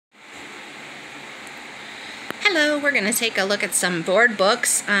Hello, we're going to take a look at some board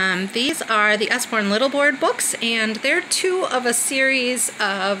books. These are the Usborne Little Board books, and they're two of a series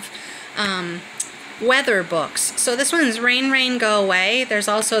of weather books. So this one is Rain, Rain, Go Away. There's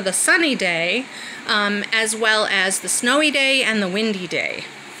also the Sunny Day, as well as the Snowy Day and the Windy Day.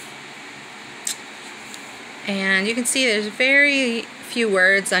 And you can see there's very few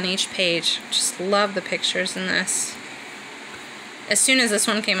words on each page. Just love the pictures in this. As soon as this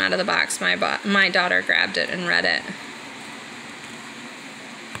one came out of the box, my daughter grabbed it and read it.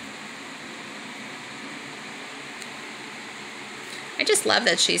 I just love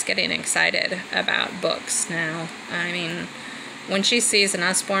that she's getting excited about books now. I mean, when she sees an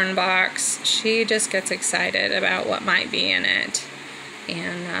Usborne box, she just gets excited about what might be in it.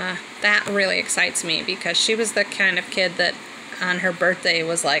 And that really excites me because she was the kind of kid that on her birthday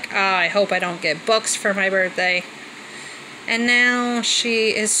was like, oh, I hope I don't get books for my birthday. And now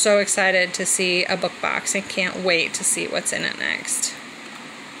she is so excited to see a book box and can't wait to see what's in it next.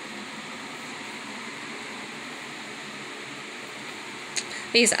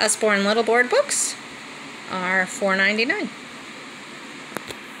 These Usborne Little Board books are $4.99.